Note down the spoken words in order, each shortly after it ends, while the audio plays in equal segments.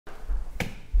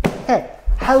Hey,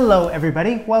 hello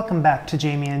everybody. Welcome back to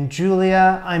Jamie and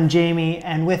Julia. I'm Jamie,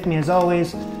 and with me as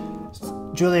always,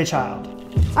 Julia Child.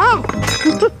 Ah!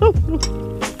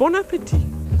 Bon appetit.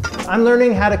 I'm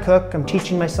learning how to cook. I'm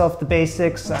teaching myself the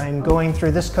basics. I'm going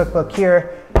through this cookbook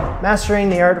here, Mastering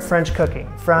the Art of French Cooking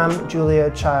from Julia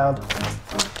Child.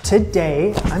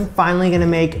 Today, I'm finally gonna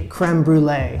make crème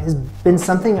brûlée. It's been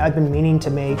something I've been meaning to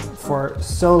make for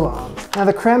so long. Now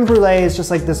the crème brûlée is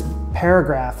just like this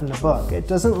paragraph in the book. It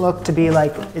doesn't look to be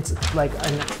like it's like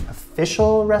an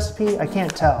official recipe. I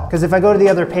can't tell. Because if I go to the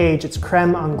other page, it's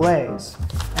crème anglaise.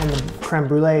 And the crème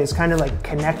brûlée is kind of like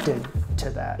connected to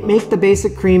that. Make the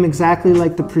basic cream exactly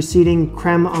like the preceding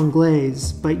crème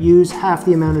anglaise, but use half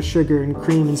the amount of sugar and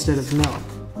cream instead of milk.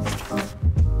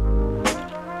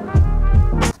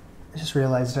 I just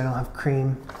realized I don't have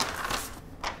cream.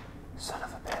 Son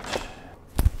of a bitch.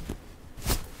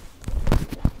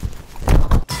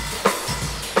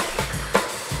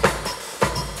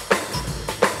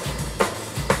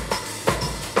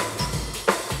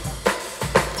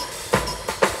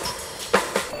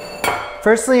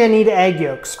 Firstly, I need egg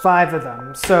yolks, 5 of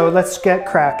them. So let's get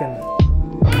cracking.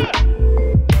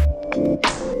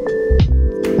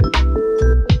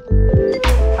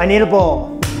 I need a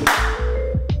bowl.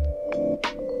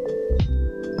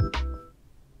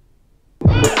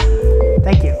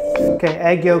 Thank you. Okay,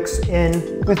 egg yolks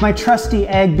in. With my trusty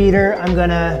egg beater, I'm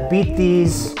gonna beat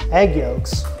these egg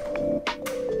yolks.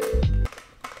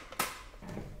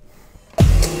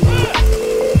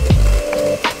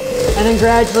 And then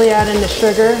gradually add in the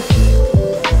sugar.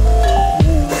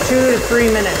 2 to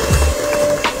 3 minutes.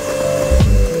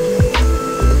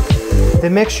 The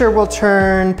mixture will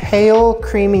turn pale,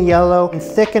 creamy yellow and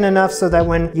thicken enough so that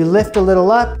when you lift a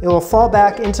little up, it will fall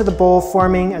back into the bowl,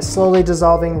 forming a slowly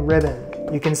dissolving ribbon.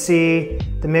 You can see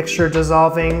the mixture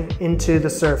dissolving into the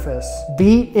surface.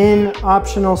 Beat in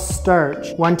optional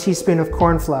starch, 1 teaspoon of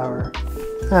corn flour.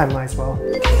 I might as well.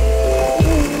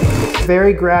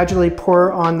 Very gradually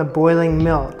pour on the boiling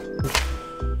milk.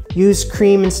 Use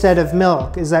cream instead of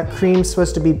milk. Is that cream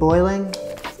supposed to be boiling?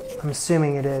 I'm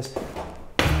assuming it is.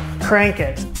 Crank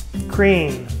it.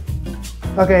 Cream.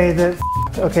 Okay,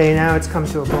 okay, now it's come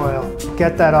to a boil.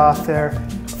 Get that off there.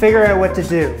 Figure out what to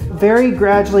do. Very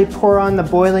gradually pour on the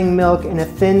boiling milk in a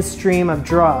thin stream of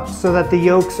drops so that the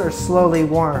yolks are slowly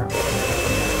warm.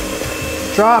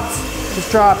 Drops,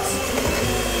 just drops.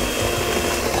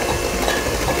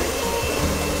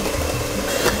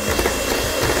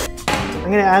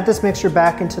 I'm gonna add this mixture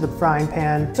back into the frying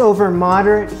pan. It's over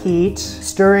moderate heat,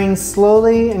 stirring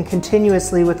slowly and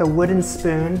continuously with a wooden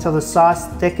spoon until the sauce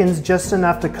thickens just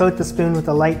enough to coat the spoon with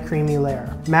a light creamy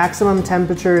layer. Maximum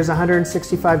temperature is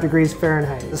 165 degrees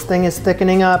Fahrenheit. This thing is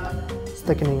thickening up. It's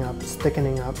thickening up, it's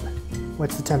thickening up.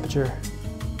 What's the temperature?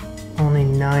 Only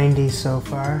 90 so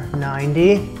far.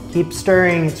 90. Keep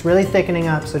stirring, it's really thickening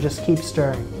up, so just keep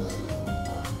stirring.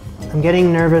 I'm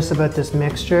getting nervous about this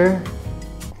mixture.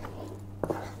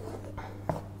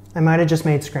 I might have just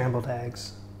made scrambled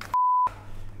eggs.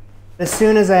 As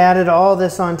soon as I added all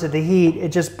this onto the heat, it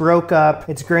just broke up.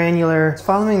 It's granular. It's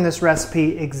following this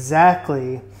recipe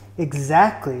exactly.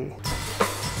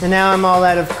 And now I'm all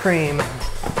out of cream.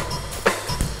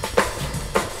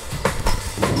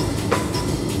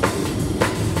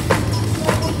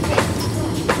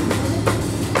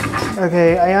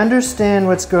 Okay, I understand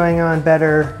what's going on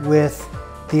better with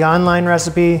the online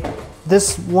recipe.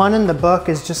 This one in the book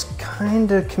is just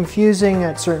kind of confusing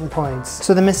at certain points.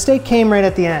 So the mistake came right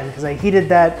at the end because I heated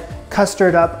that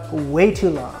custard up way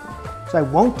too long. So I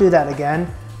won't do that again.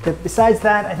 But besides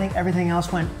that, I think everything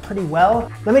else went pretty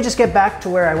well. Let me just get back to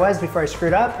where I was before I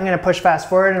screwed up. I'm gonna push fast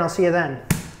forward and I'll see you then.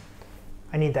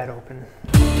 I need that open.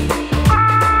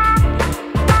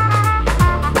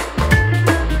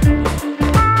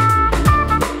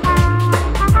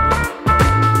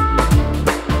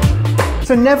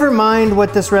 So never mind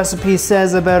what this recipe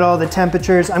says about all the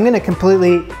temperatures. I'm gonna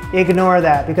completely ignore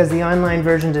that because the online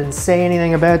version didn't say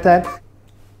anything about that.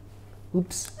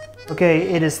 Oops. Okay,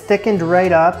 it is thickened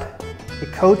right up.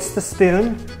 It coats the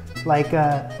spoon like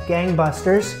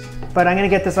gangbusters, but I'm gonna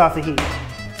get this off the heat.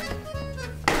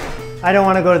 I don't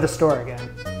wanna go to the store again.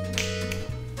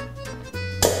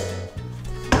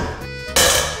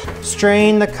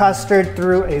 Strain the custard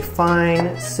through a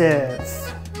fine sieve.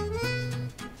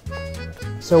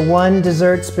 So 1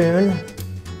 dessert spoon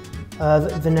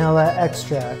of vanilla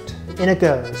extract. In it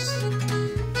goes.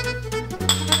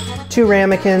 2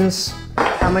 ramekins.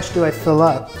 How much do I fill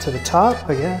up? To the top,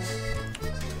 I guess.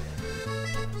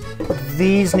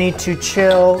 These need to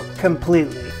chill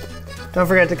completely. Don't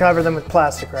forget to cover them with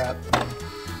plastic wrap.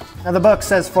 Now the book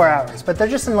says 4 hours, but they're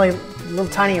just in like little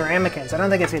tiny ramekins. I don't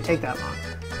think it's gonna take that long.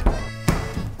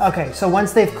 Okay, so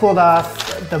once they've cooled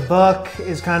off, the book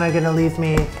is kind of gonna leave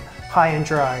me high and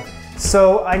dry.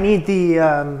 So I need the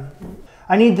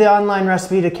online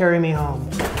recipe to carry me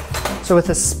home. So with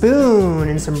a spoon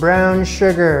and some brown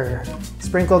sugar,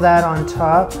 sprinkle that on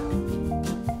top.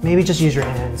 Maybe just use your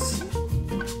hands.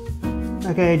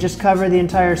 Okay, just cover the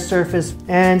entire surface,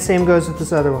 and same goes with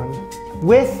this other one.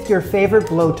 With your favorite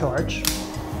blowtorch,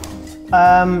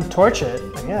 torch it,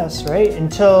 I guess, right?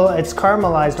 Until it's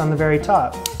caramelized on the very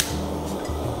top.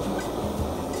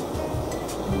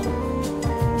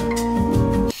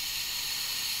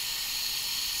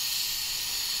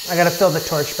 I gotta fill the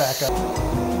torch back up.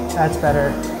 That's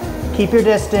better. Keep your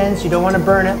distance, you don't wanna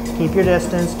burn it. Keep your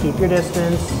distance, keep your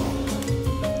distance.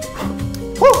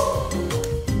 Woo!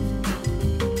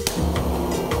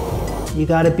 You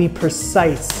gotta be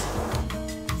precise.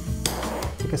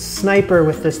 Like a sniper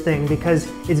with this thing, because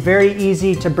it's very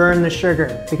easy to burn the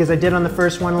sugar. Because I did on the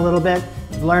first one a little bit,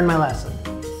 I've learned my lesson.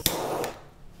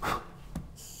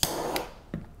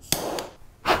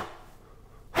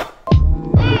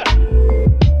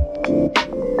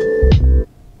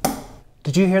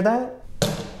 Did you hear that?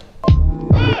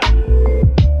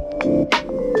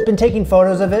 I've been taking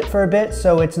photos of it for a bit,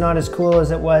 so it's not as cool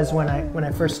as it was when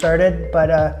I first started, but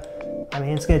I mean,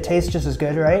 it's gonna taste just as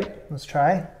good, right? Let's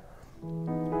try.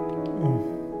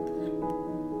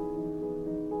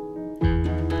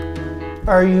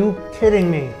 Are you kidding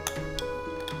me?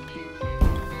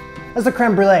 That's the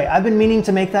crème brûlée. I've been meaning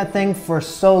to make that thing for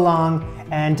so long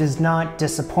and does not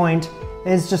disappoint.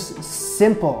 It's just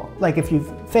simple. Like if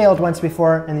you've failed once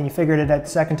before and then you figured it out the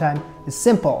second time, it's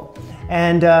simple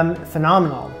and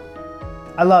phenomenal.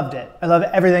 I loved it. I love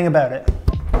everything about it.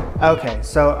 Okay,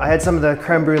 so I had some of the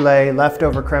crème brûlée,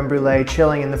 leftover crème brûlée,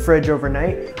 chilling in the fridge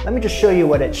overnight. Let me just show you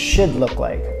what it should look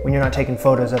like when you're not taking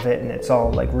photos of it and it's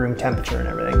all like room temperature and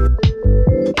everything.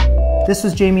 This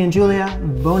was Jamie and Julia.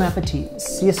 Bon appetit.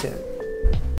 See you soon.